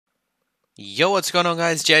Yo, what's going on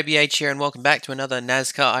guys? JBH here and welcome back to another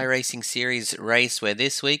NASCAR iRacing Series race where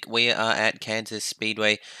this week we are at Kansas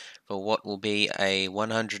Speedway for what will be a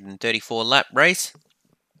 134 lap race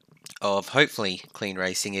of hopefully clean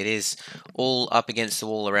racing. It is all up against the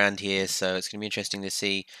wall around here, so it's going to be interesting to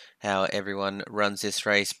see how everyone runs this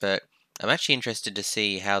race, but I'm actually interested to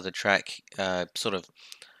see how the track sort of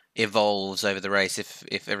evolves over the race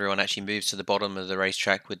if everyone actually moves to the bottom of the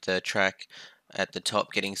racetrack with the track at the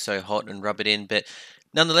top getting so hot and rub it in. But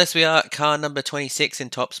nonetheless, we are car number 26 in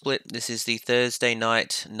top split. This is the Thursday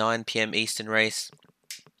night 9 p.m. Eastern race.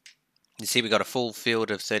 You see we got a full field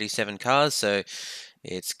of 37 cars, so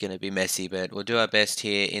it's going to be messy, but we'll do our best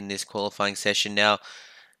here in this qualifying session. Now,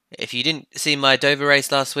 if you didn't see my Dover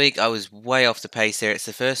race last week, I was way off the pace there. It's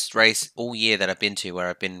the first race all year that I've been to where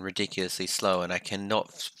I've been ridiculously slow, and I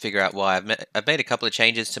cannot figure out why. I've made a couple of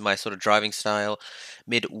changes to my sort of driving style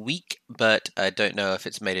mid-week, but I don't know if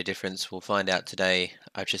it's made a difference. We'll find out today.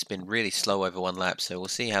 I've just been really slow over one lap, so we'll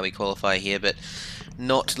see how we qualify here, but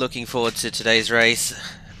not looking forward to today's race.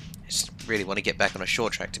 I just really want to get back on a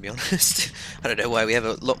short track, to be honest. I don't know why we have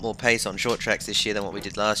a lot more pace on short tracks this year than what we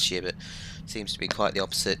did last year, but seems to be quite the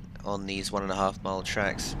opposite on these 1.5 mile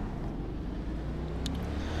tracks.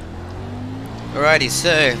 Alrighty,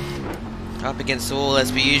 so up against the wall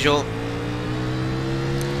as per usual.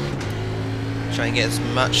 Try and get as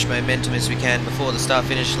much momentum as we can before the start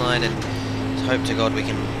finish line and hope to God we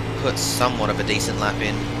can put somewhat of a decent lap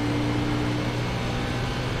in.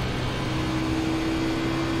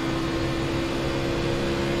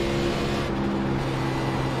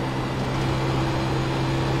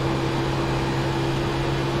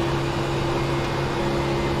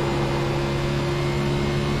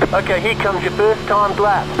 Okay, here comes your first timed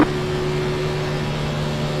lap.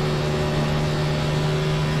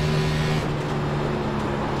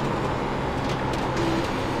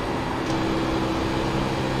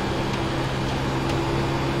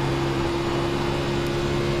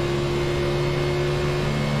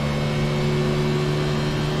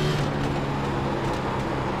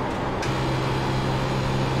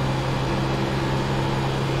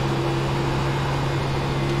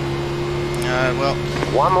 Well,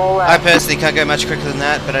 one more lap. I personally can't go much quicker than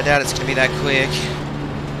that, but I doubt it's going to be that quick.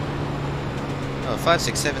 Oh, 5,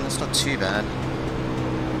 6, 7, that's not too bad.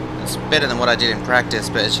 It's better than what I did in practice,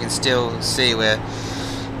 but as you can still see, we're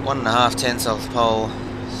 1.5 tenths off the pole.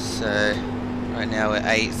 So, right now we're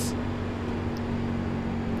 8th.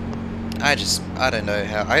 I don't know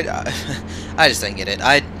how, I just don't get it.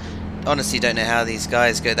 I honestly don't know how these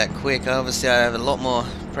guys go that quick. Obviously I have a lot more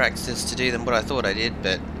practice to do than what I thought I did,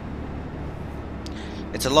 but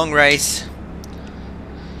it's a long race,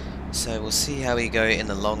 so we'll see how we go in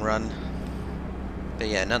the long run. But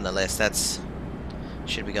yeah, nonetheless, that's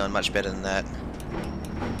should be going much better than that.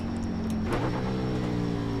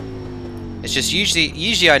 It's just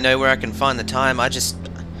usually I know where I can find the time. I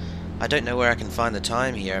don't know where I can find the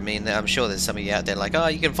time here. I mean, I'm sure there's some of you out there like, oh,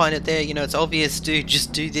 you can find it there. You know, it's obvious.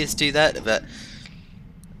 Just do this, do that. But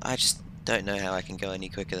I just don't know how I can go any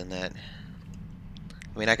quicker than that.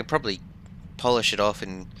 I mean, I could probably polish it off,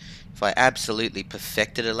 and if I absolutely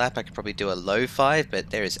perfected a lap I could probably do a low 5,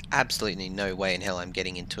 but there is absolutely no way in hell I'm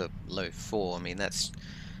getting into a low 4. I mean, that's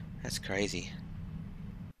crazy.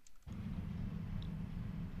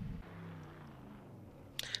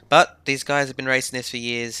 But these guys have been racing this for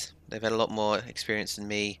years. They've had a lot more experience than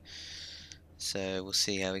me, so we'll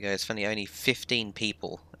see how we go. It's funny, only 15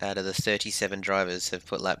 people out of the 37 drivers have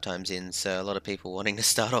put lap times in, so a lot of people wanting to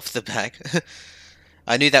start off the back.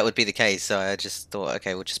 I knew that would be the case, so I just thought,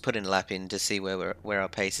 okay, we'll just put in a lap in to see where our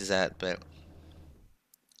pace is at. But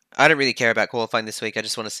I don't really care about qualifying this week. I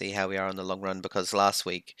just want to see how we are on the long run, because last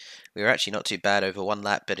week we were actually not too bad over one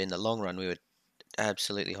lap, but in the long run we were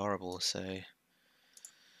absolutely horrible. So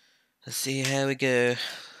let's see how we go.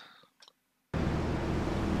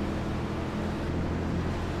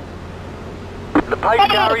 The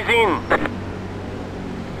pace car is in.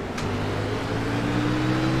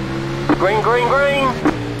 Green, green, green.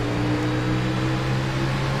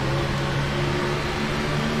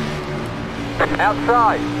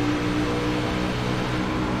 Outside.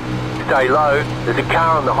 Stay low. There's a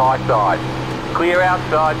car on the high side. Clear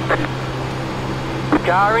outside.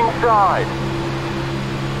 Car inside.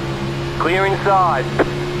 Clear inside.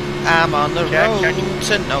 I'm on the road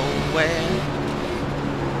to nowhere.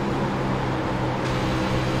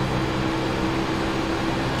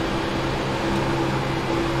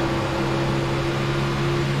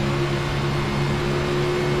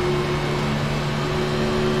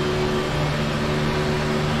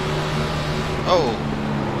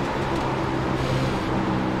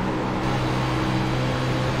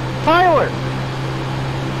 Pilot! doing?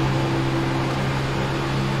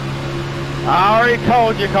 I already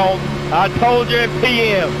told you, Colton. I told you at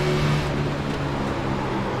PM.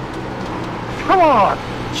 Come on!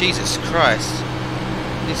 Jesus Christ.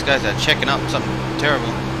 These guys are checking up something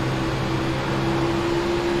terrible.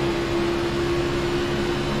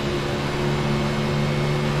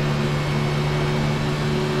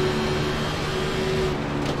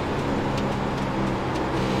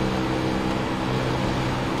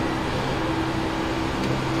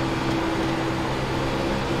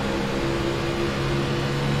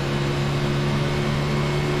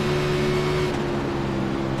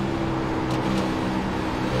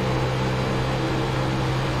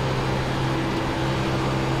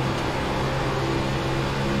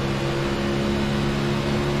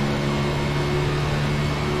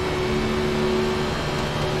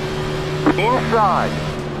 Inside.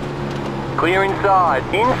 Clear inside.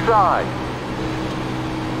 Inside.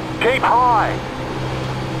 Keep high.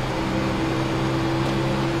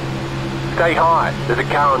 Stay high. There's a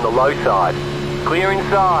car on the low side. Clear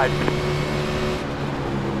inside.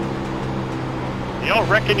 Y'all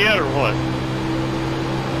wrecking yet or what?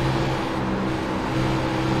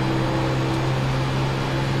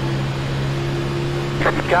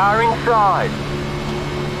 Car inside.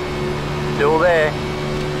 Still there.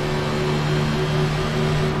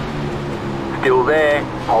 Still there.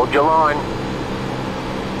 Hold your line.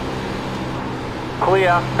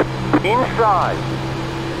 Clear. Inside.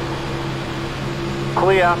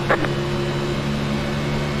 Clear.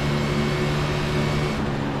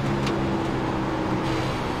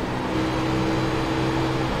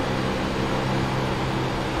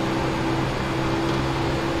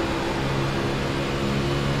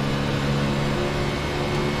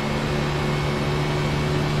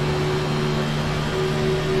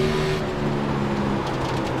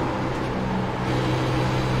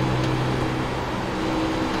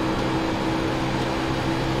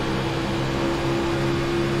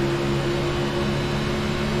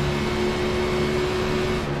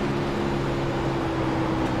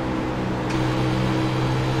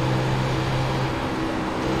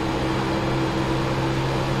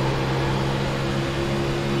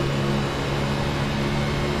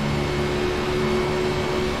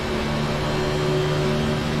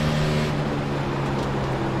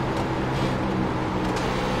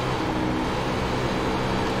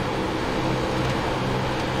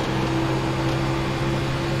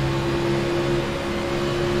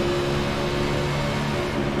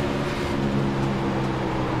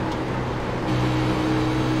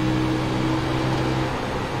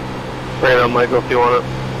 Bring it on, Michael, if you want it.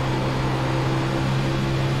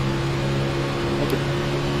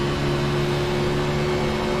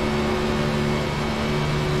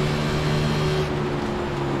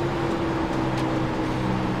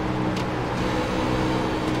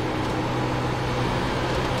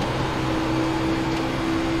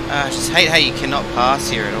 I just hate how you cannot pass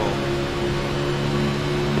here at all.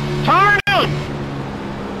 Turn!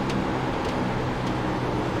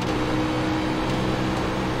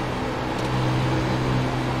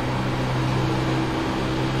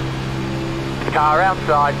 Car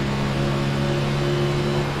outside.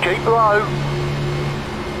 Keep low.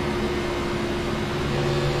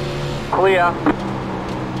 Clear.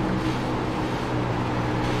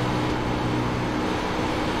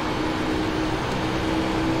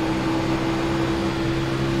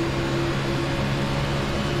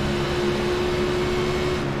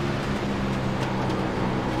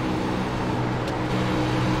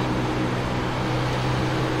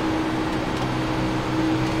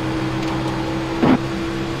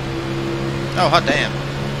 Oh, hot damn.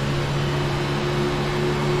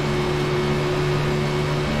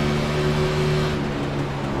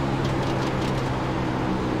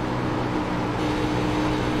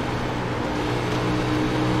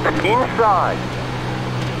 Inside.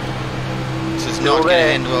 This is not going to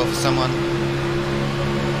end well for someone.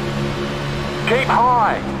 Keep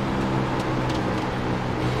high.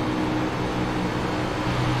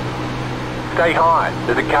 Stay high.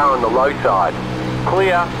 There's a car on the low side.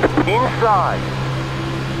 Clear. Inside.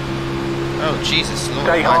 Oh, Jesus Lord.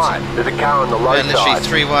 Stay high. There's a car on the low They're literally side.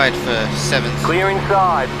 3 wide for 7th. Clear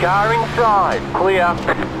inside. Car inside. Clear.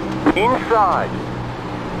 Inside.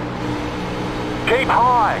 Keep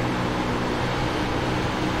high.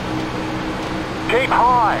 Keep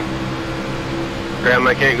high. Graham,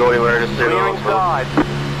 I can't go anywhere, just stay Clear on. inside.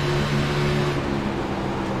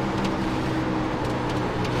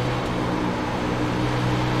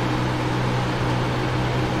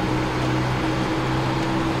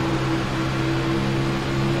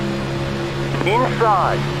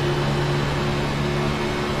 Inside.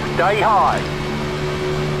 Stay high.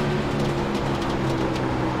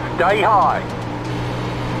 Stay high.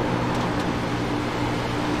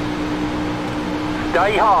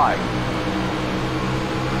 Stay high.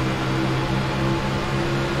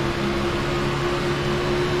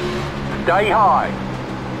 Stay high.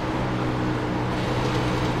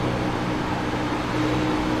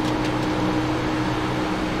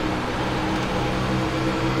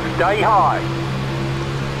 Stay high.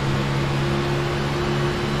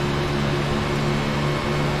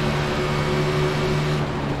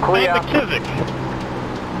 Clear. McKissick.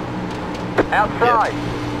 Outside.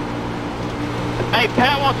 Hey,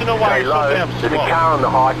 Pat wants to know why Stay you're so low. damn There's a slow. car on the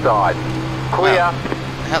high side. Clear. Wow.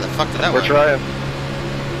 How the fuck did that We're work? trying.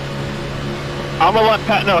 I'm gonna let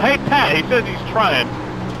Pat know. Hey, Pat, he says he's trying.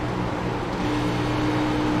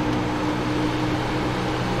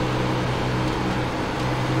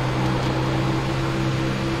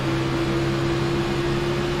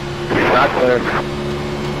 Not clear.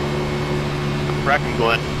 Wrecking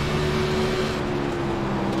Glenn.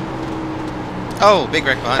 Oh, big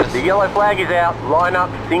wreck behind us. The yellow flag is out. Line up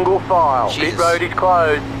single file. Pit Jesus. road is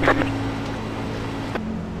closed.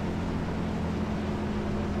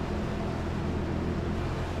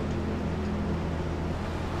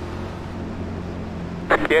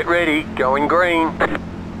 Get ready. Going green.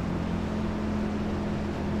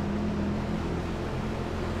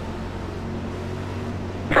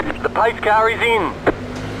 The pace car is in.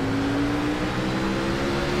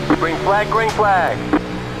 Green flag, green flag.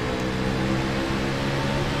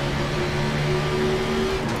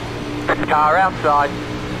 Car outside.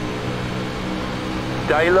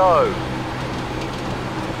 Stay low.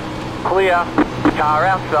 Clear. Car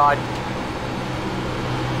outside.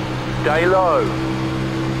 Stay low.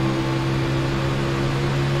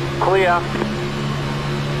 Clear.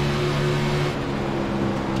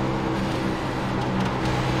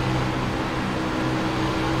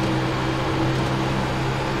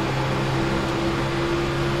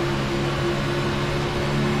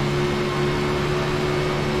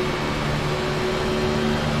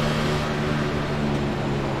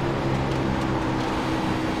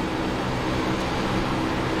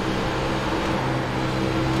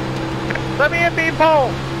 Let me in,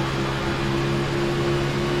 people!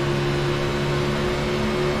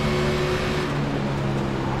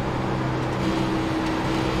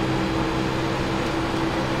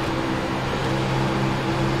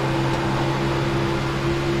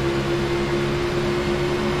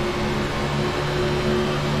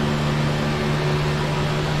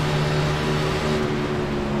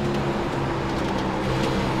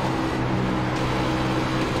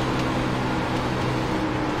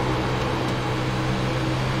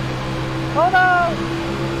 Oh no!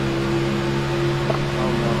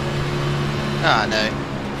 Ah, no.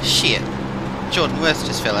 Shit. Jordan Worth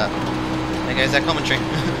just fell out. There goes that commentary.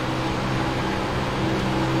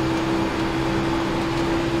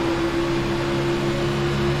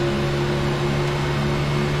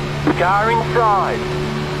 Car inside.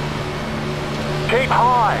 Keep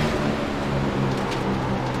high.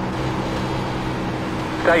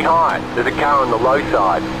 Stay high. There's a car on the low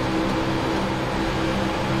side.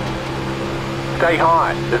 Stay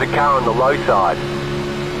high. There's a car on the low side.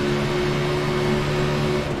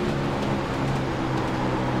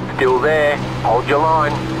 Still there. Hold your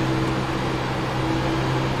line.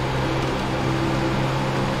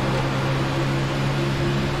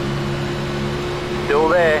 Still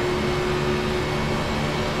there.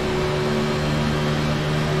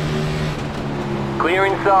 Clear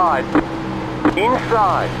inside.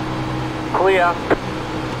 Inside. Clear.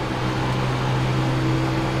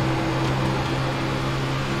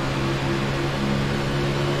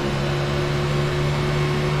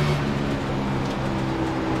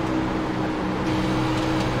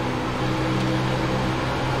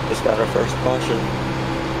 Just got our first caution.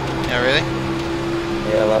 Oh, really?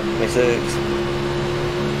 Yeah, lap 26.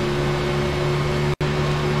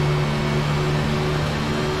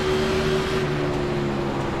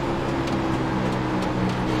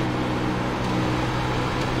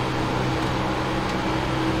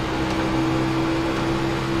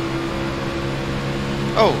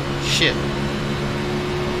 Oh, shit.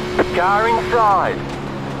 Car inside.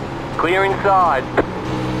 Clear inside.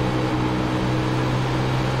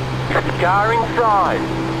 Car inside.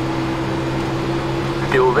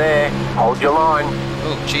 Still there. Hold your line.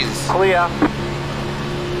 Oh, Jesus. Clear.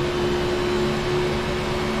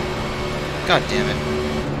 God damn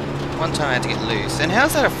it. One time I had to get loose. And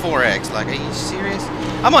how's that a 4X? Like, are you serious?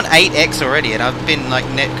 I'm on 8X already and I've been, like,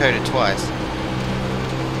 net coded twice.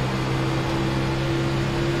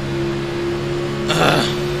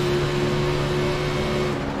 Ugh.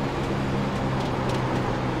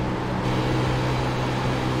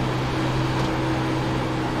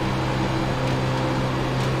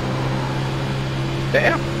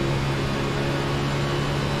 Damn.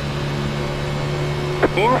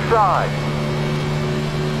 Inside.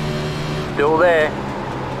 Still there.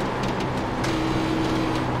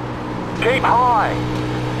 Keep high.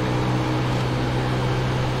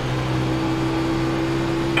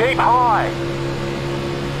 Keep high.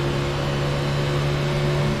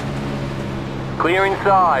 Clear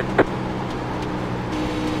inside.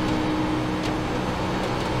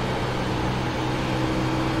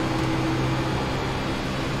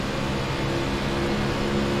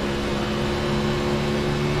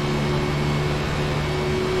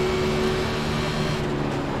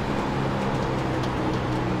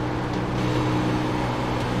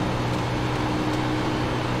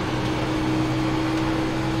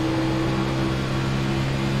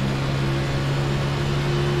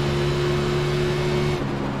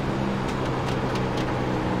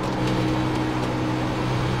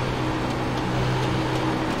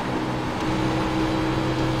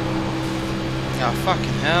 Oh, fucking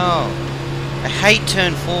hell. I hate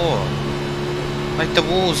turn 4. Like, the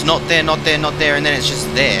wall's not there, not there, not there, and then it's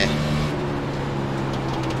just there.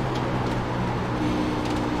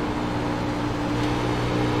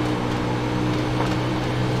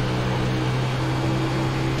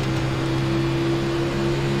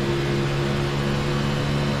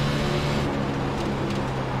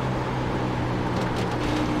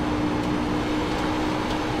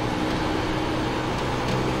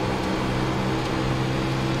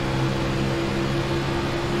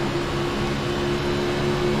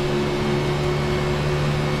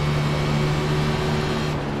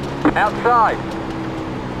 Outside.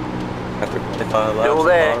 After 25 laps, Still the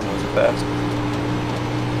there. bottom was fast.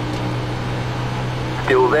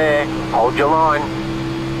 Still there. Hold your line.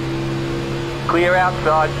 Clear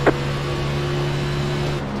outside.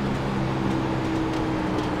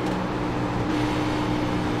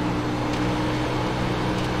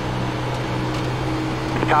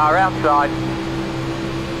 Car outside.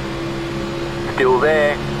 Still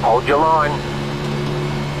there. Hold your line.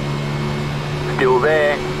 Still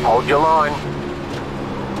there. Hold your line.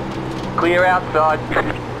 Clear outside.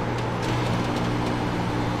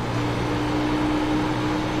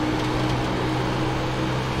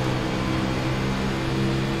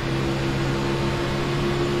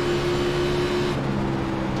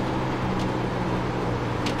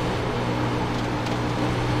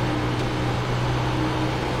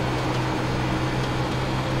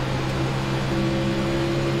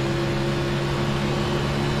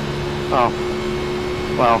 Oh.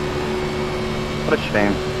 Well. What a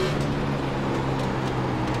shame.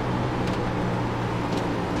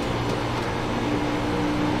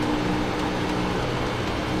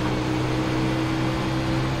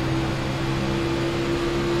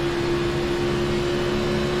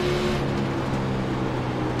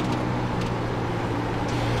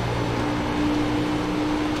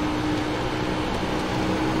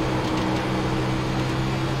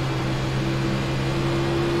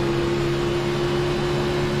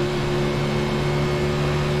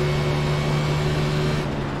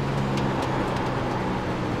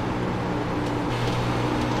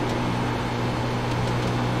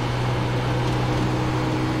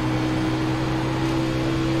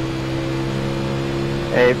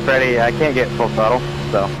 Hey, Freddie, I can't get full throttle,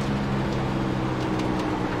 so.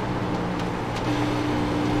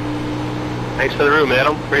 Thanks for the room,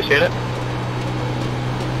 Adam. Appreciate it.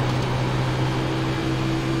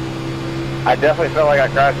 I definitely felt like I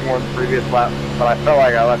crashed more than the previous lap, but I felt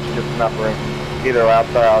like I left you just enough room. Either lap,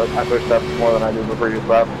 sorry, I pushed up more than I did the previous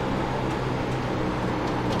lap.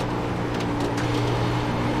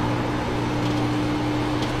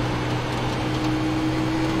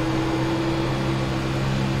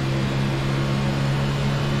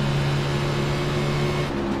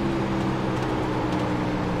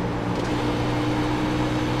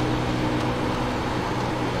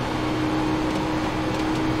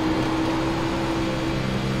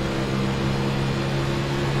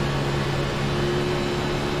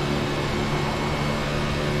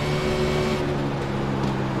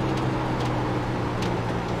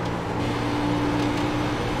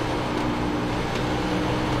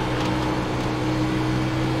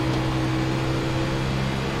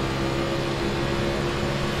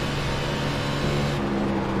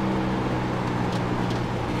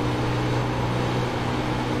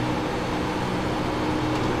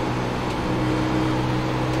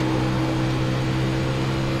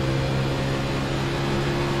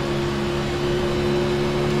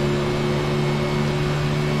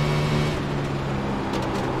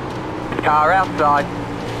 Car outside.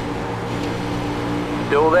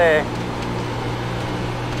 Still there.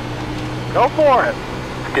 Go for it!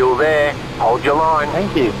 Still there. Hold your line.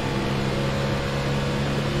 Thank you.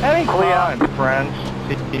 Clear. Anytime, friends.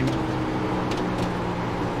 Team.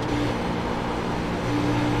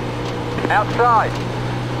 Outside.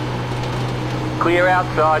 Clear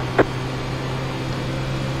outside.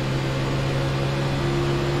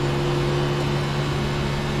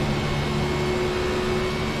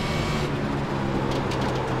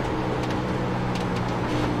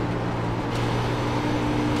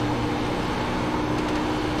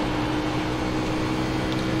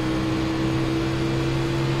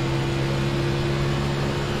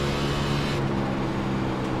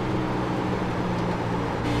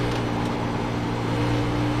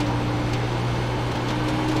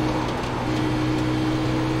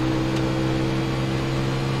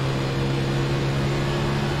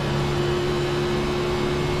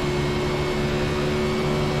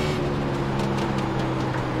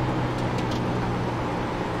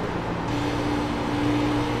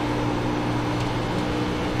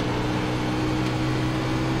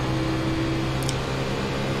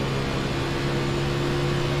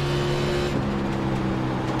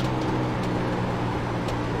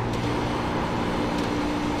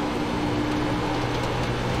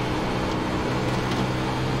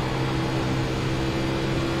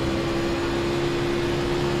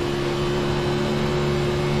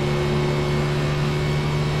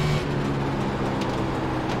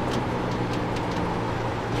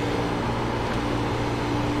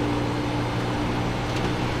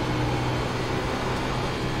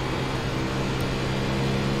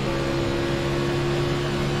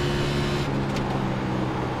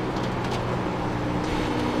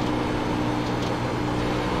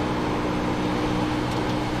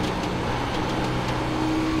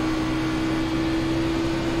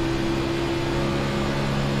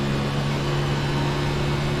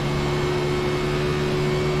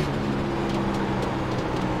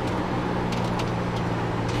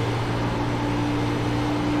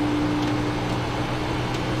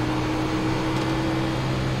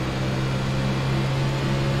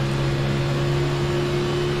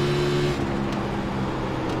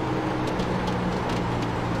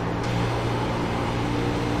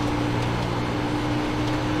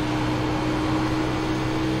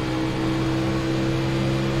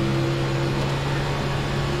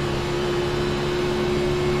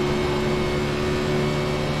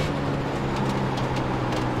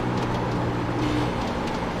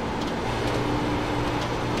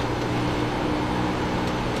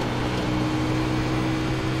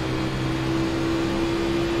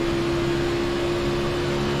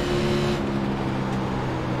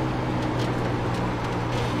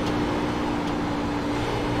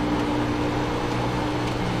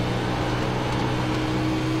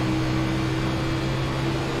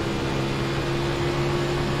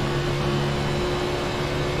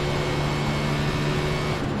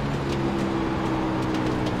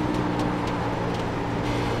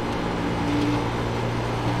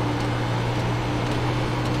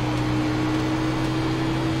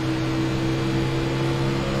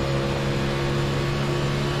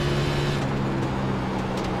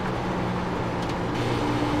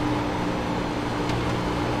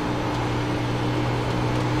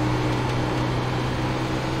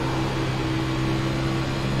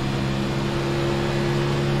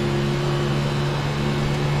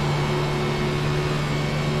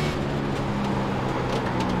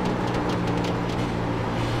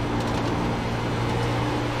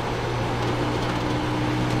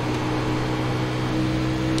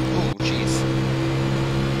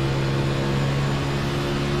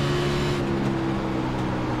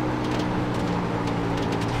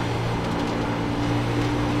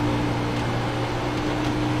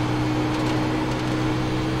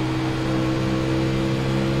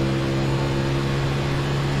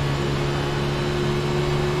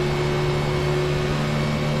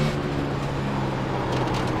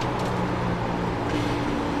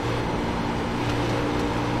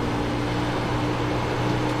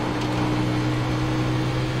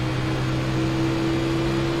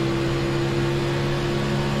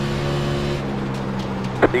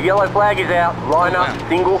 The yellow flag is out. Line up,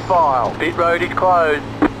 single file. Pit road is closed.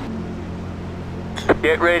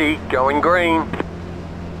 Get ready, going green.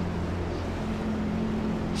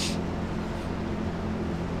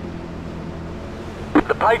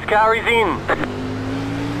 The pace car is in.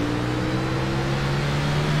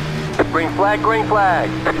 Green flag, green flag.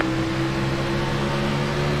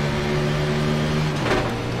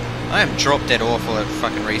 I am drop dead awful at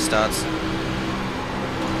fucking restarts.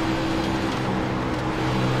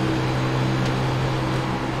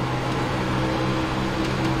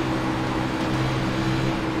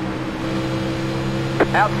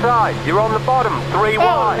 Outside, you're on the bottom. 3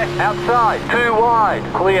 wide. Outside, 2 wide.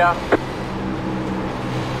 Clear.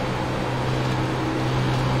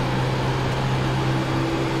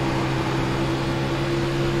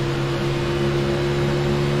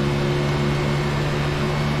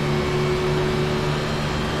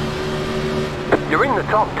 You're in the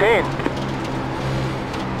top 10.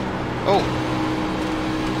 Oh.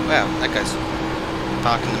 Wow, that guy's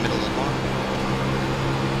parked in the middle of the line.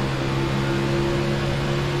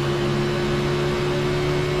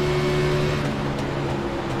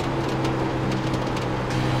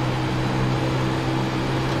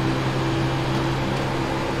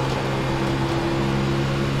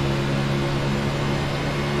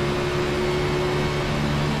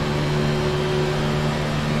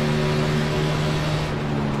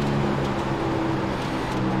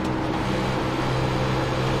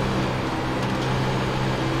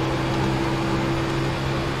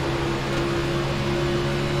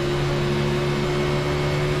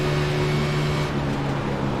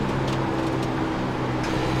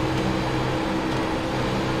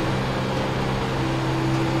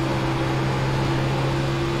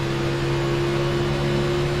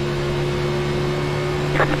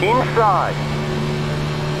 Inside.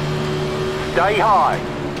 Stay high.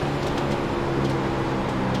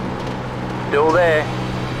 Still there.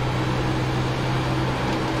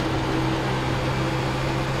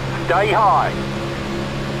 Stay high.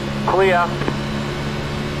 Clear.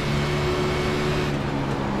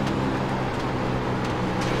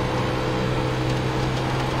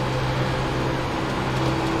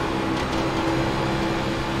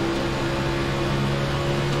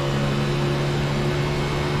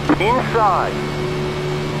 Inside.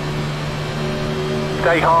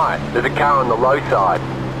 Stay high. There's a car on the low side.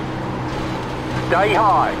 Stay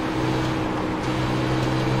high.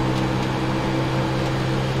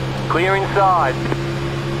 Clear inside.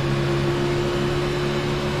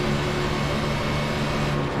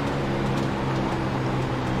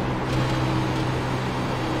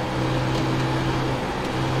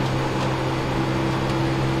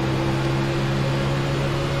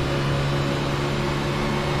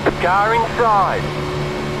 Car inside.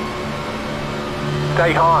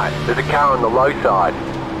 Stay high. There's a car on the low side.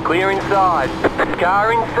 Clear inside.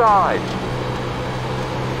 Car inside.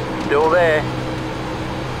 Still there.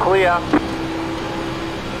 Clear.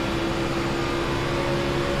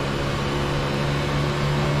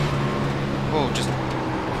 Oh, just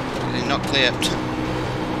not clear.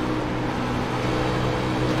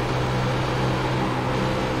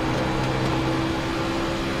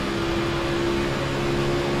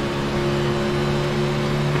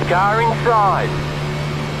 Car inside.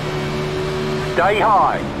 Stay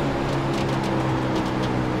high.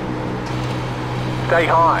 Stay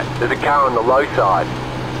high. There's a car on the low side.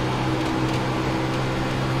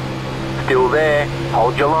 Still there.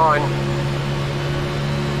 Hold your line.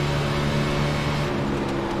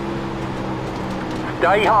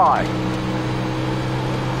 Stay high.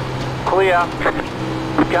 Clear.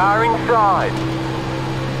 Car inside.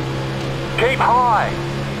 Keep high.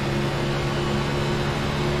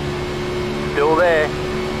 Still there.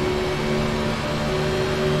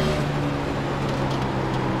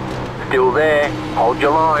 Still there. Hold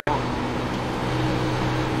your line.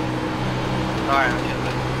 Alright,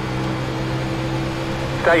 okay.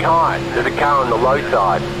 Stay high. There's a car on the low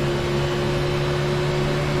side.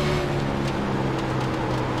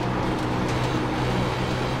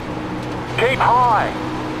 Keep high.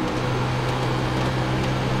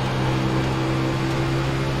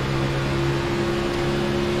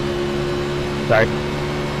 Sorry.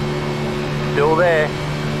 Still there.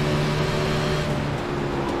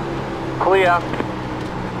 Clear.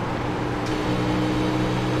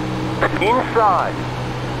 Inside.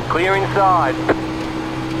 Clear inside.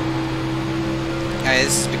 Hey,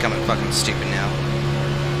 this is becoming fucking stupid now.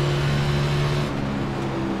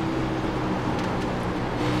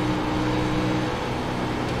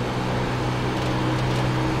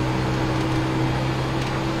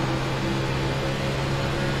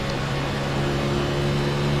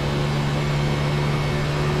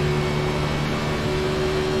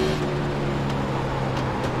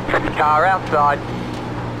 Car outside.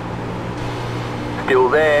 Still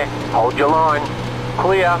there. Hold your line.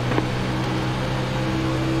 Clear.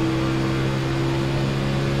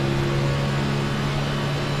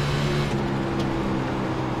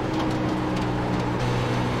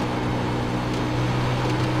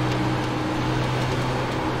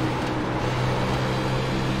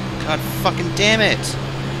 God fucking damn it!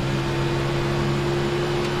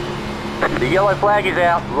 The yellow flag is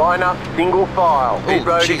out. Line up single file. Pit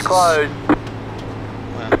road is Jesus. closed.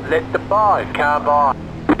 Wow. Let the 5 car by.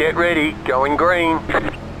 Get ready, going green.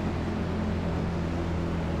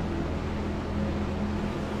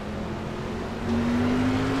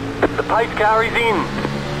 The pace car is in.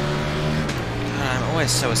 God, I'm always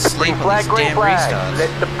so asleep Green on flag, these green damn flag. restarts.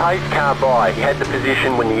 Let the pace car by. He had the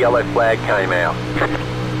position when the yellow flag came out.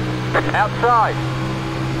 Outside.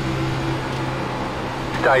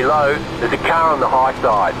 Stay low. There's a car on the high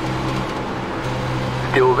side.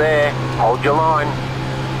 Still there. Hold your line.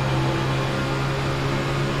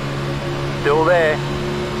 Still there.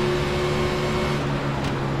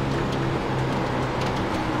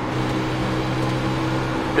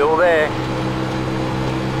 Still there.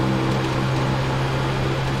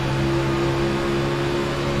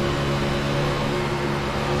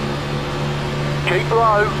 Keep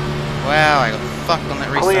low. Wow, I got fucked on that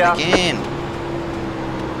restart Clear. again.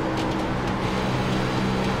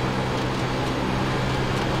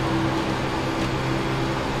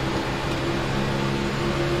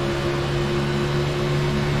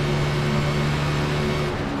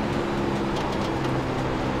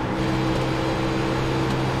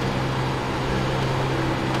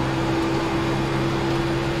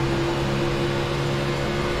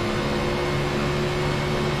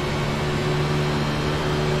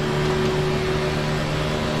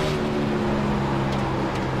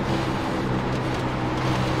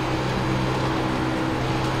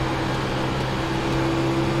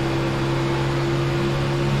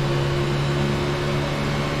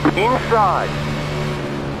 Inside.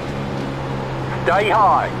 Stay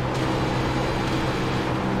high.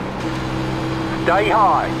 Stay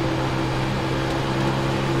high.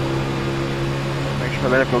 Make sure the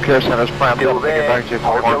medical care center is primed Still up to get there. back to you.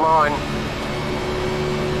 Hold your line.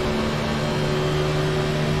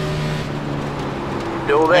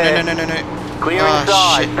 Still there. No. Clear Oh,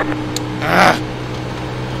 inside. shit. Ah.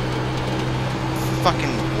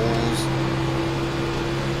 Fucking walls.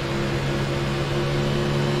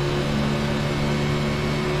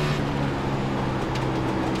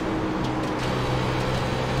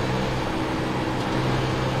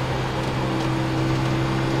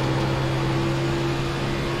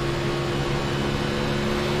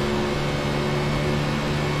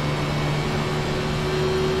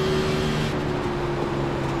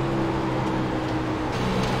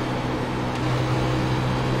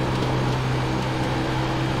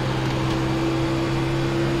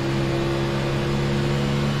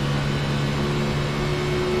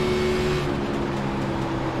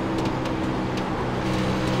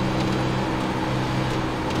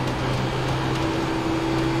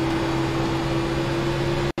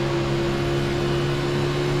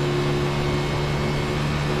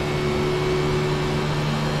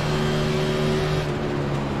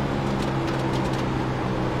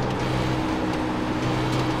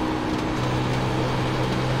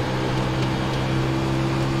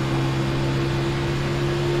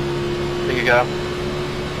 There you go.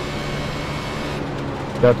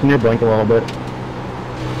 That's near blink a little bit.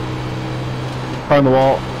 On the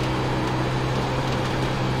wall.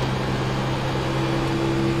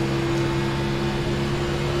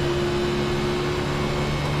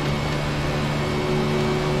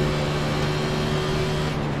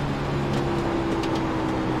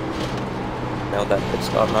 Now that pit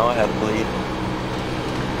stop, now I have a bleed.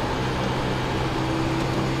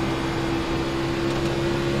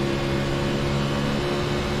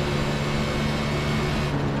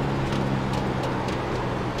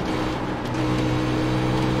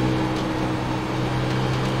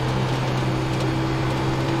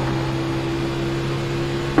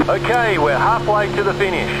 Okay, we're halfway to the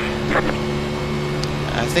finish.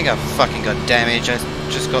 I think I fucking got damaged. I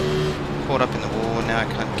just got caught up in the wall and now I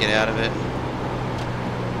can't get out of it.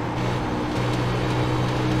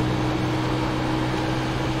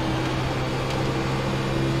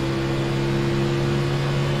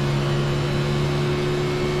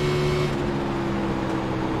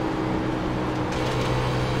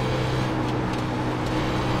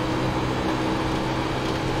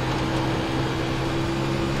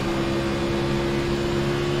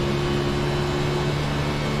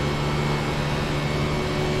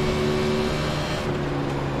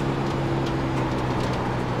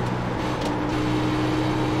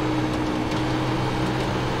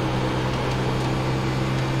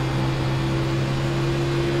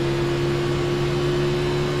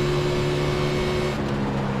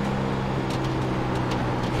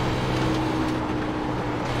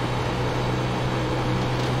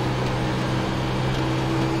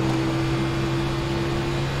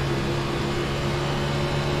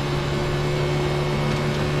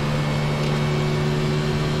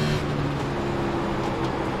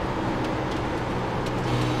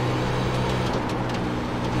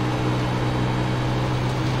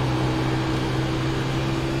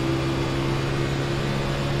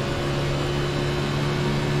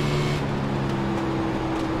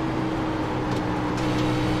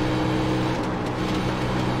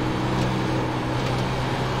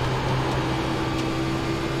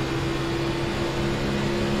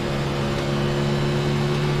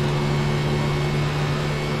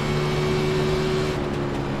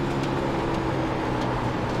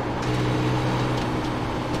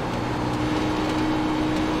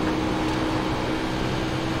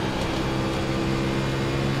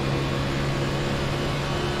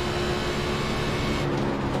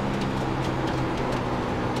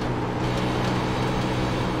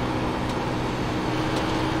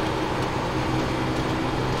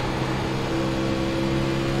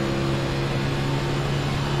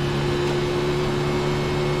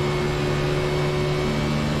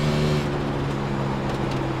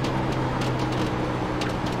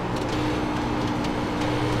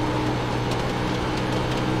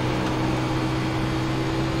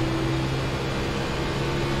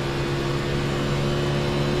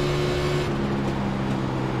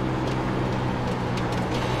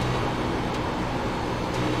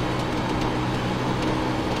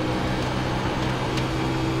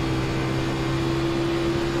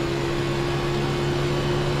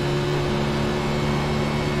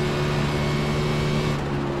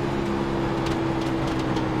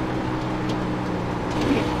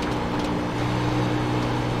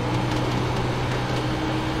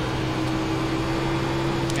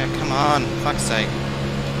 Yeah, come on, fuck's sake.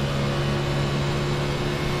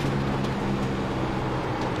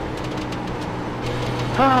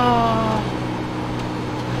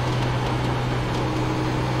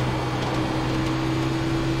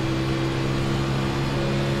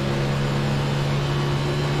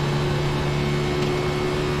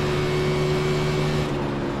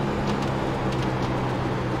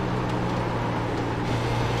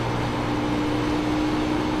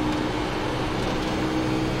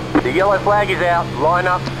 The yellow flag is out. Line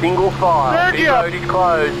up, single file. Pit road is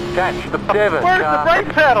closed. Catch the 7 Where's car. the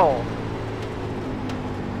brake pedal?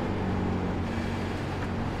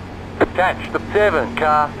 Catch the 7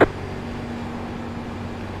 car.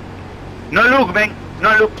 No look, man.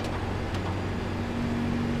 No look.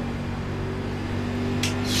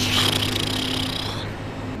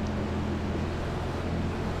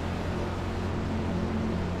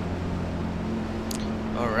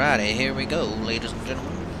 Alrighty, here we go, ladies and gentlemen.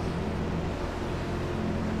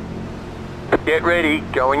 Get ready,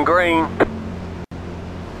 going green.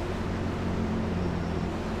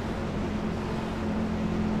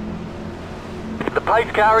 The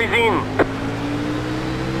pace car is in.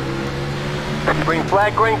 Green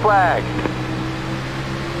flag, green flag.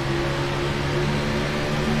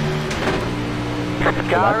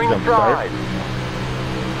 Car inside.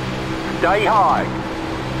 Stay high.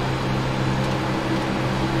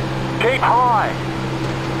 Keep high.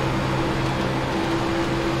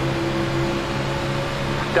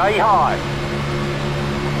 Stay high.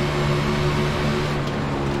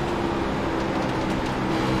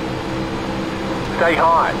 Stay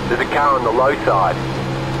high. There's a car on the low side.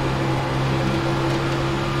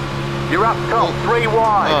 You're up top, 3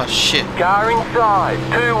 wide. Oh shit. Car inside,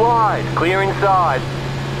 2 wide. Clear inside.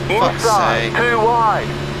 Inside, 2 wide.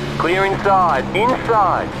 Clear inside.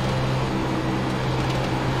 Inside.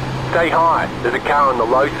 Stay high. There's a car on the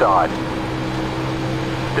low side.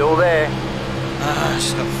 Still there. Ah,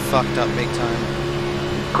 just got fucked up big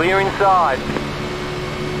time. Clear inside.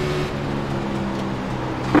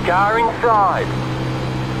 Car inside.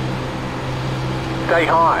 Stay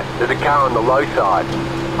high. There's a car on the low side.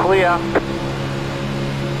 Clear.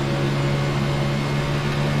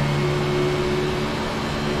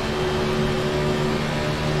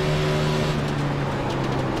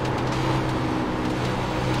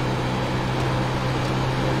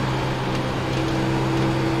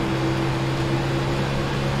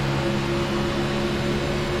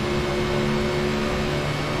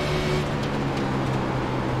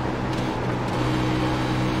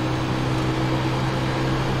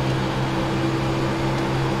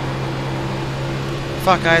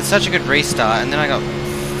 Fuck, I had such a good restart and then I got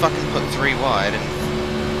fucking put 3 wide and...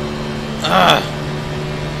 Ugh!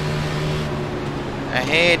 I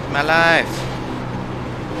hate my life.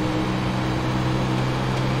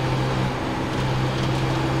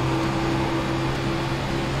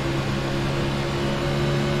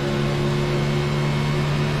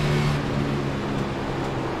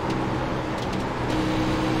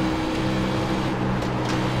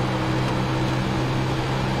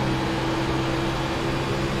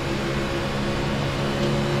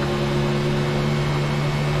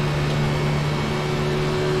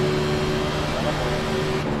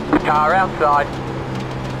 Car outside.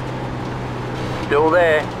 Still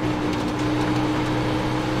there.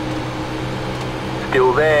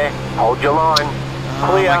 Still there. Hold your line.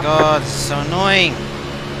 Oh Clear. my god, this is so annoying.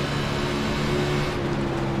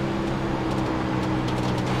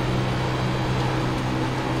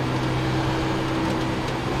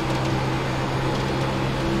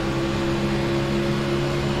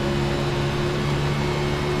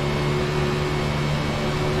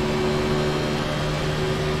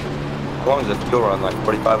 How long is the fuel run? Like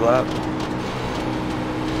 45 laps?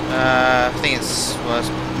 I think it's, well, it's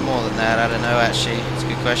more than that. I don't know actually. It's a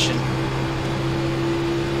good question.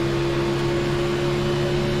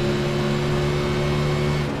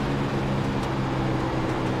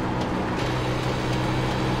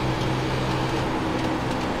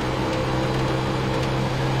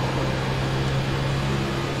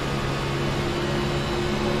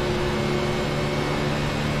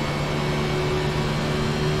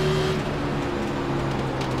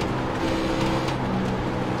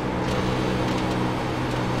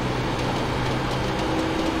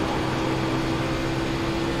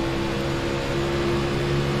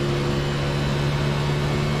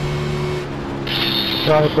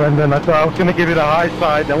 Sorry, Brendan. I thought I was going to give you the high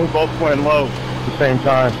side, then we both went low at the same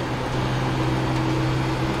time.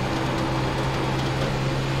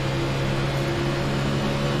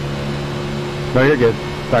 No, you're good.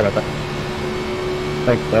 Sorry about that.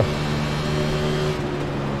 Thanks, though.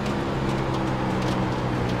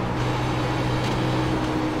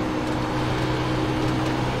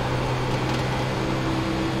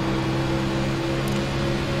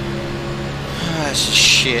 That's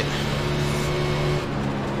shit.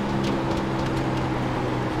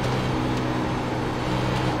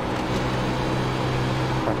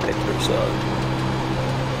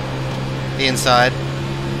 The inside.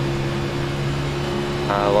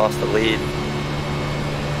 I lost the lead.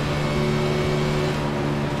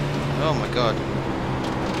 Oh my god.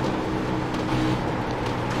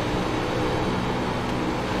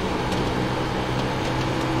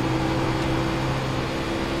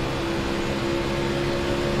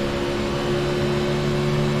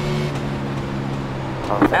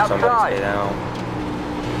 Outside.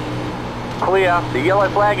 Clear. The yellow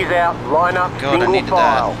flag is out. Line up. God, I single needed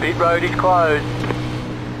file. that. Pit road is closed.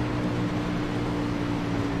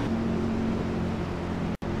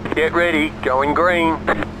 Get ready. Going green.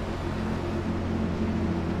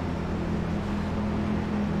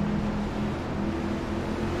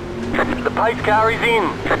 The pace car is in.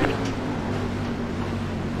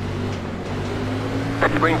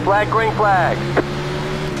 Green flag, green flag.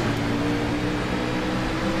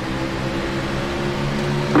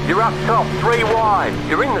 You're up top, 3 wide.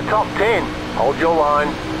 You're in the top 10. Hold your line.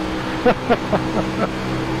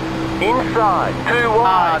 Inside, 2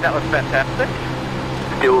 Ah, wide. that was fantastic.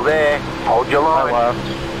 Still there. Hold your I line.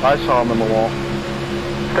 left. I saw him in the wall.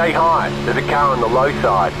 Stay high. There's a car on the low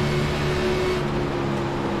side.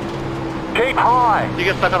 Keep high. You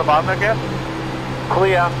get stuck on the bottom again?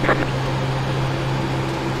 Clear.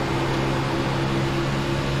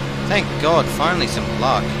 Thank God, finally some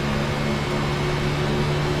luck.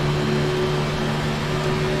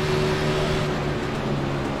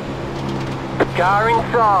 Car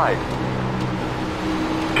inside.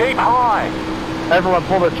 Keep high. Everyone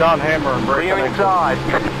pull the John Hammer and break Clear the inside.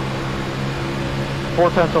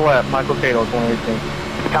 4/10 to left. Michael Cato, 118.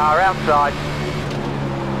 Car outside.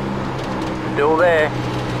 Still there.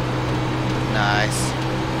 Nice.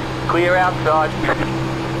 Clear outside.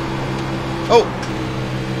 Oh!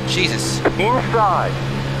 Jesus. Inside.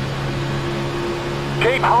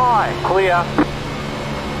 Keep high. Clear.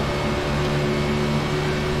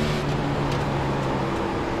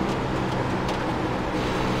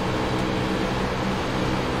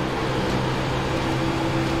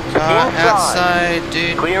 Car Inside. outside,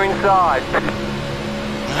 dude. Clear inside.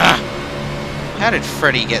 Ah. How did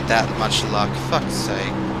Freddy get that much luck? Fuck's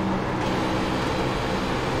sake.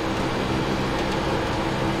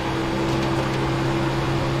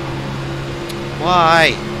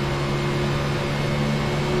 Why?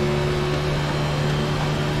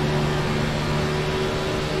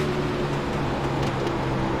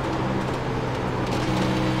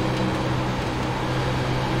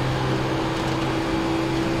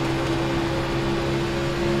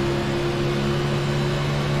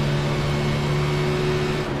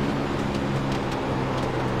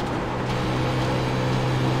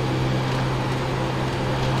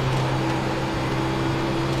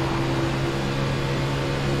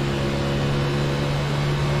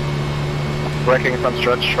 Wrecking front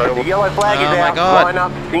stretch, straight The yellow flag Oh is my out. God. Line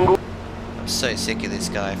up. Single. I'm so sick of this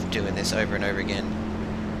guy for doing this over and over again.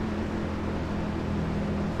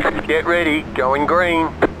 Get ready. Going green.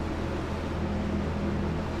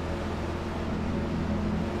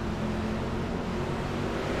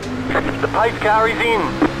 The pace car is in.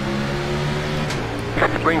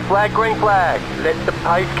 Green flag, green flag. Let the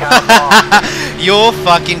pace car by. You're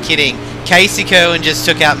fucking kidding. Casey Kerwin just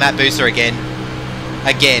took out Matt Booster again.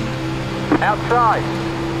 Again. Outside.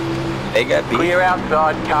 They got beat. Clear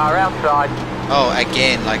outside. Car outside. Oh,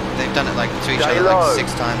 again. Like, they've done it like to each Stay other low. like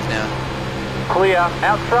 6 times now. Clear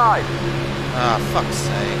outside. Ah, fuck's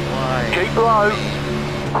sake. Why? Keep low. Me?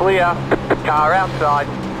 Clear. Car outside.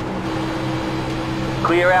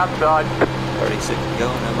 Clear outside. 36 to go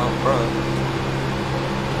and I'm out front.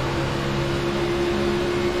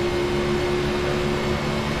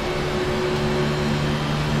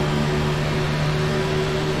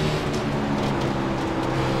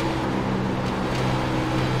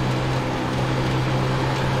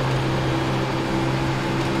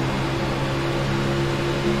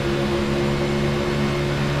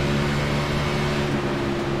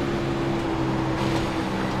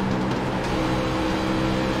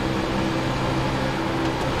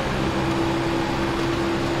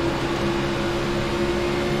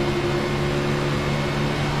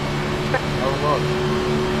 Oh, look.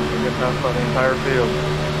 We get past by the entire field.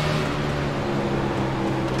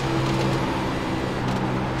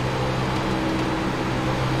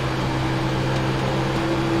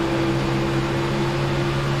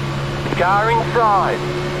 Car inside.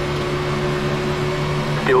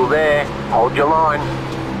 Still there. Hold your line.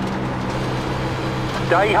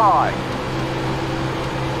 Stay high.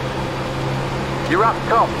 You're up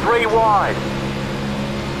top, 3 wide.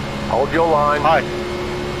 Hold your line. Hi.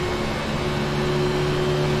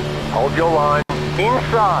 Hold your line.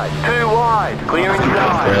 Inside, 2 wide, clear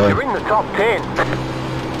inside. Really? You're in the top 10.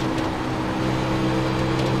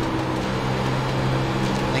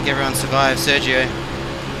 I think everyone survived, Sergio.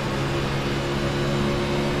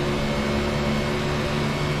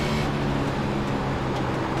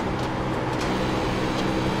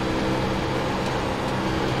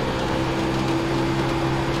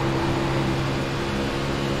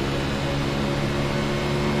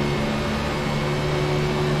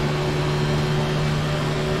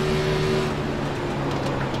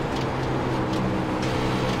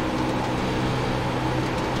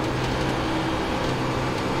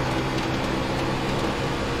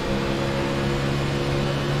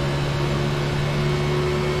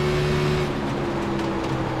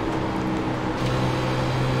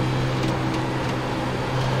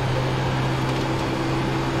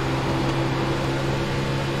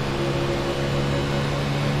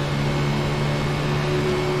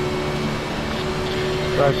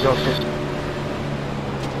 Drive Joseph.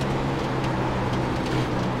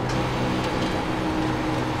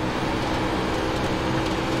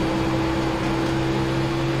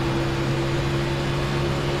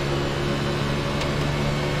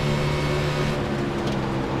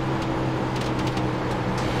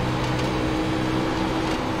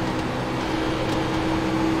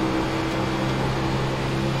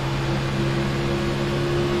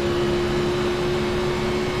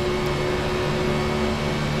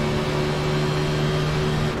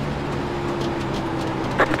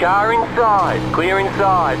 Car inside, clear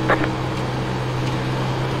inside.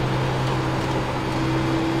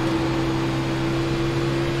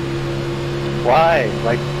 Why?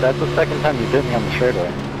 Like, that's the second time you hit me on the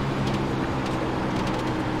straightaway.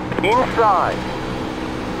 Inside,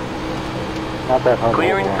 Not that hard.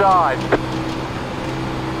 clear inside.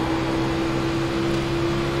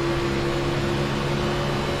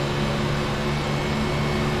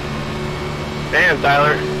 Damn,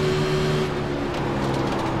 Tyler.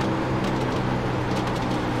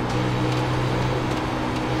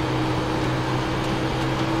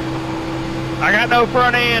 I got no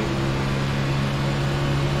front end.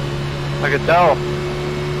 I could tell.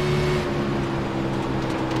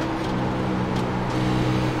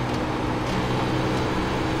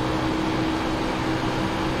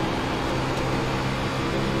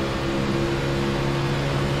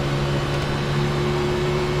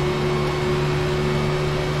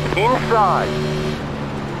 Inside.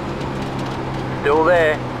 Still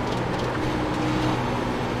there.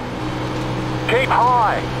 Keep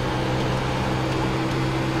high.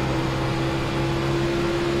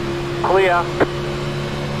 Clear.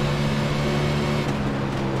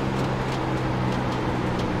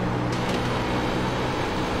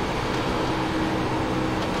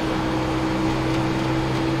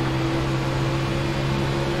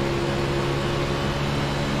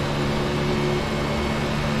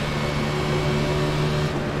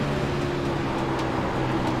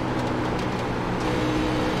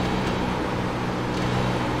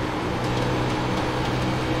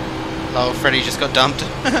 Oh, Freddy just got dumped.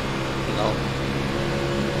 Lol.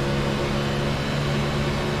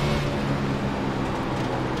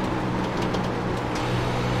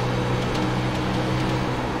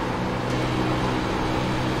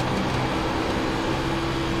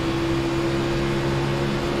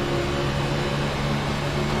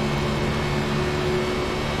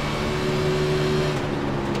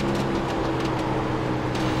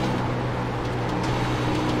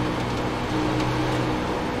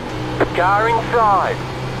 Car inside.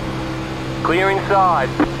 Clear inside.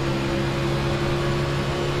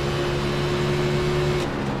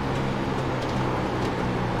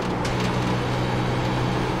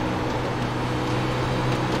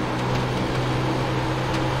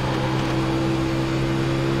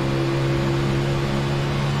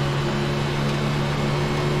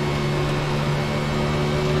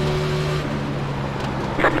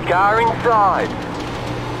 Car inside.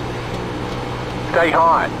 Stay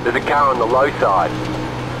high. There's a car on the low side.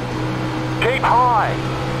 Keep high.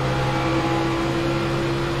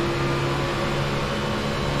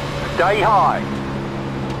 Stay high.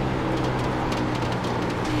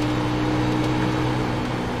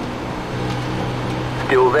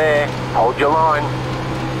 Still there. Hold your line.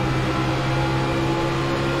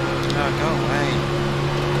 Oh, go away.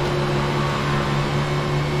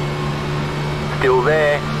 Still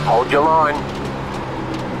there. Hold your line.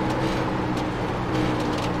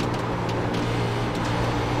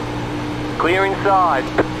 Clear inside.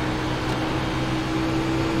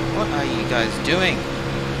 What are you guys doing?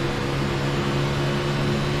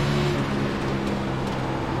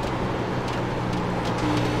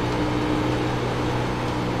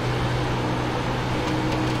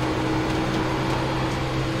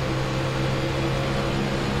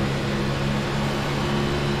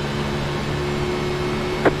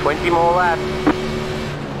 20 more laps.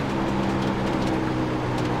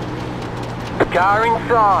 Car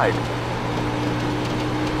inside.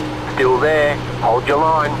 Still there. Hold your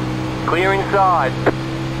line. Clear inside.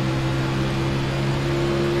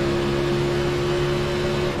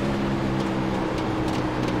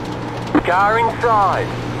 Car inside.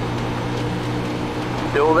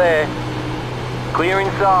 Still there. Clear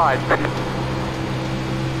inside.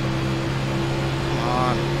 Come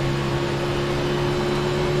on.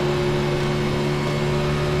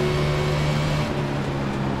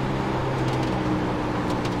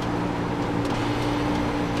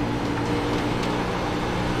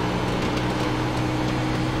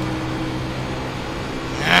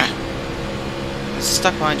 It's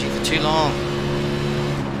stuck behind you for too long.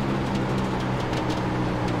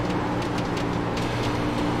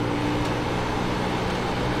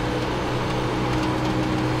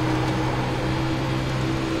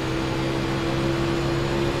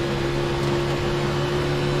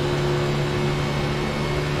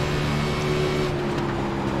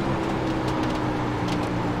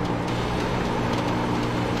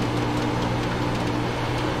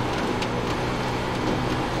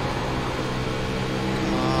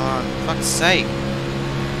 For fuck's sake.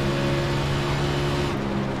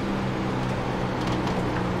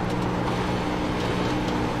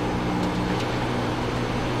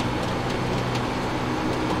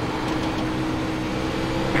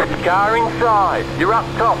 Car inside. You're up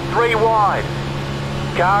top. 3 wide.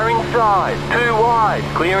 Car inside. 2 wide.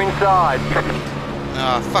 Clear inside.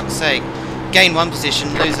 Oh, fuck's sake. Gain one position,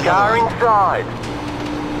 lose another Car one. inside.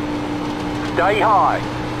 Stay high.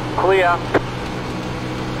 Clear.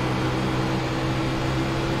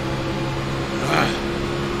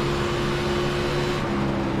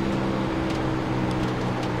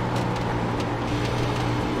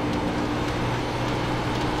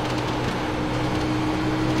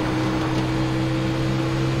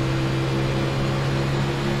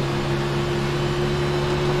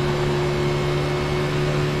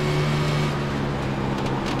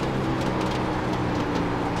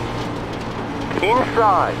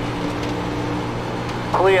 Inside.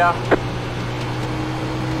 Clear.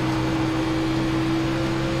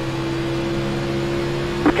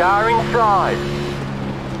 Car inside.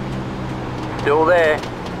 Still there.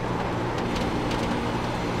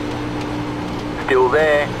 Still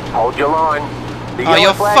there. Hold your line. The Oh, yellow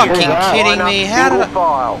you're flag is fucking up. kidding Line up, me. How did single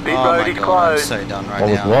file. Pit Oh road my is god, I'm closed. so done right What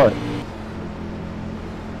was now. what?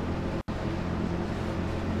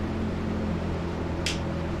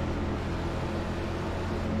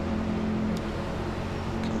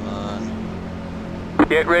 Come on.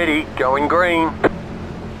 Get ready. Going green.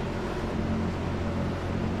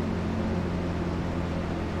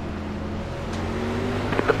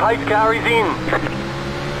 The pace car is in.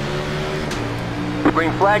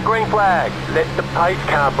 Green flag, green flag. Let the pace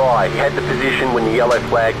car by. He had the position when the yellow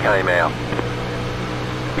flag came out.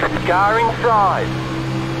 Car inside.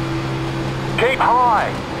 Keep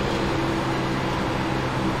high.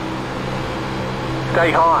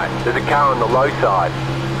 Stay high. There's a car on the low side.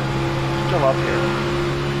 Still up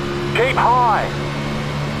here. Keep high.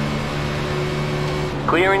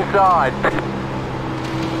 Clear inside.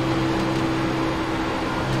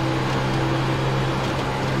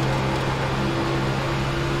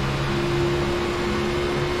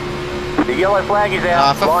 The yellow flag is out.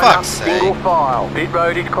 Ah, for Line up, fuck's sake. single file. Pit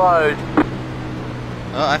road is closed.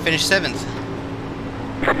 Oh, I finished 7th.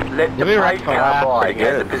 Let the You'll be right pace for car that. by. He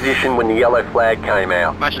had the position when the yellow flag came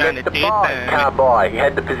out. My shiny Let the teeth pace there. car by. He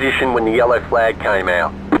had the position when the yellow flag came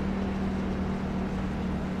out.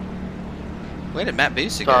 Where did Matt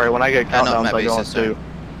Booster go? Sorry, when I get not countdowns, Matt I go on Booster, sorry. 2.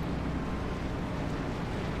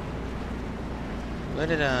 Where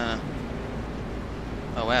did,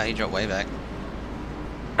 Oh wow, he dropped way back.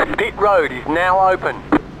 Pit road is now open.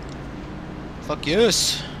 Fuck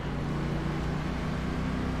yes.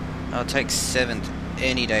 I'll take 7th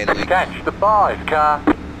any day of the week. Catch the 5 car.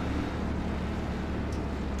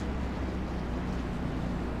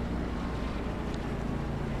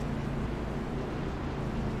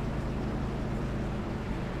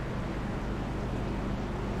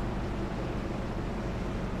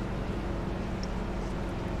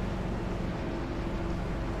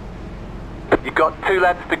 You've got 2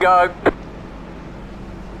 laps to go.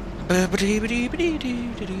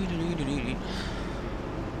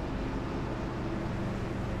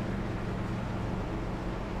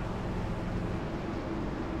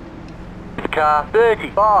 Car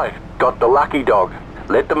 35. Got the lucky dog.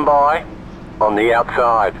 Let them by. On the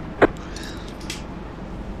outside.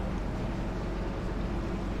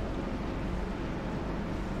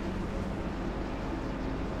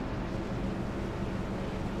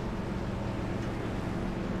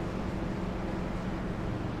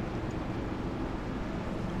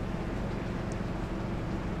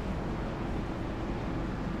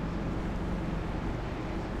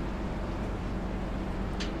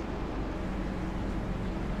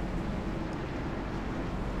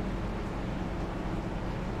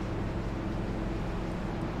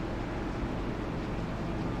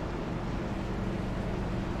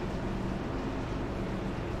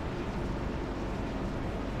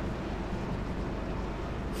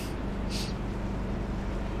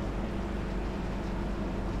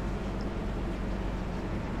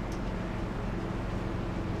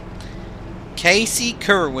 Casey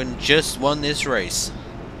Kerwin just won this race.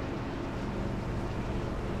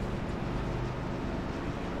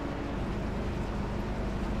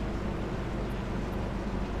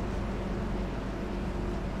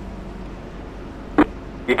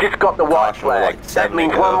 You just got the white Caution, like flag. That 7 to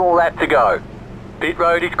means go. one more lap to go. Pit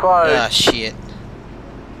road is closed. Ah, shit.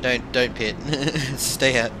 Don't pit.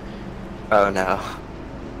 Stay out. Oh no.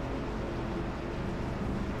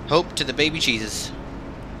 Hope to the baby Jesus.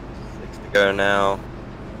 6 to go now.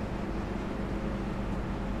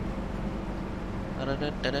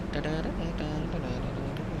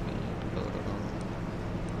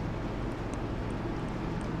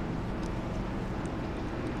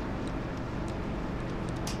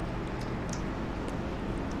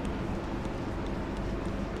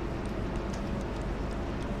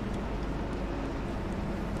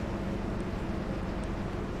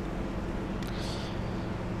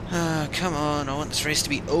 Ah, come on. I want this race to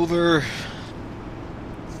be over.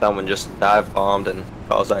 Someone just dive bombed and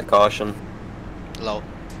caused that caution. Lol.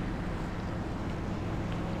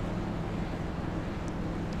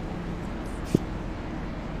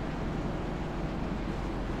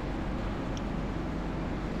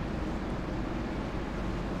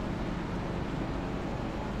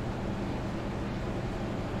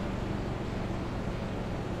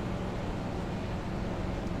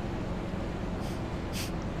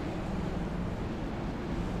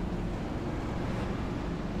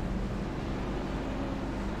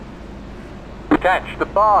 Catch the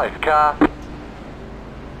 5 car.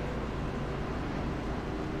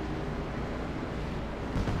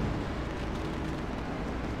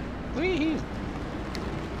 Wee-hoo.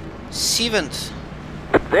 7th.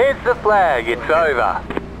 There's the flag. It's over.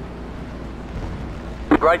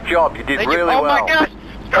 Great job. You did Thank you. really Oh well. my gosh!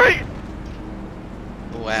 Straight!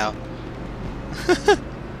 Wow.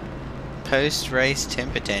 Post-race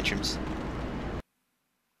temper tantrums.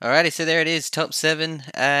 Alrighty, so there it is, top 7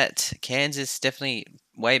 at Kansas. Definitely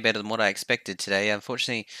way better than what I expected today.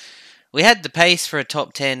 Unfortunately, we had the pace for a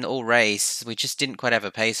top 10 all race. We just didn't quite have a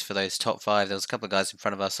pace for those top 5. There was a couple of guys in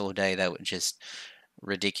front of us all day that were just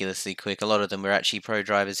ridiculously quick. A lot of them were actually pro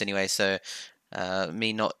drivers anyway, so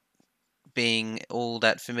me not being all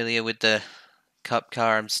that familiar with the Cup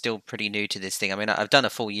car, I'm still pretty new to this thing. I mean, I've done a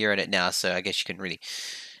full year in it now, so I guess you couldn't really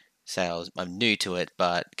say I'm new to it,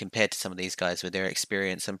 but compared to some of these guys with their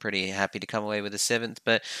experience, I'm pretty happy to come away with a 7th.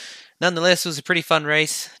 But nonetheless, it was a pretty fun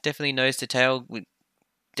race. Definitely nose to tail. We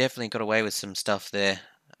definitely got away with some stuff there.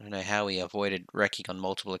 I don't know how we avoided wrecking on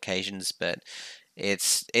multiple occasions, but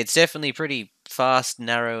it's definitely pretty fast,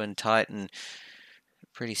 narrow, and tight, and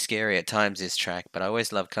pretty scary at times, this track. But I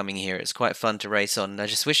always love coming here. It's quite fun to race on. I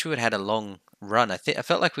just wish we would have had a long run. I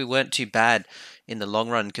felt like we weren't too bad in the long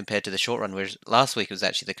run compared to the short run, whereas last week was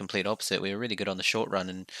actually the complete opposite. We were really good on the short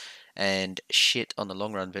run and shit on the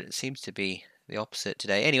long run, but it seems to be the opposite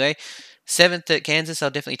today. Anyway, 7th at Kansas,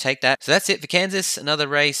 I'll definitely take that. So that's it for Kansas. Another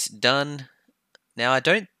race done. Now, I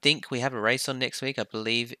don't think we have a race on next week. I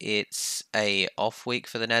believe it's a off week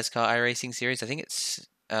for the NASCAR iRacing series. I think it's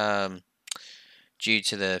due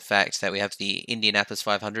to the fact that we have the Indianapolis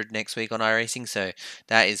 500 next week on iRacing, so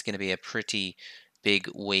that is going to be a pretty big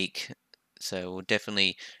week. So we'll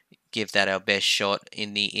definitely give that our best shot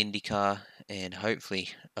in the IndyCar and hopefully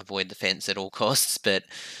avoid the fence at all costs, but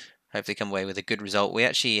hopefully come away with a good result. We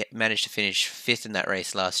actually managed to finish 5th in that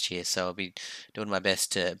race last year, so I'll be doing my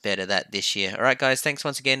best to better that this year. Alright guys, thanks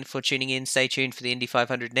once again for tuning in. Stay tuned for the Indy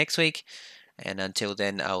 500 next week, and until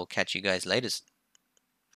then, I'll catch you guys later.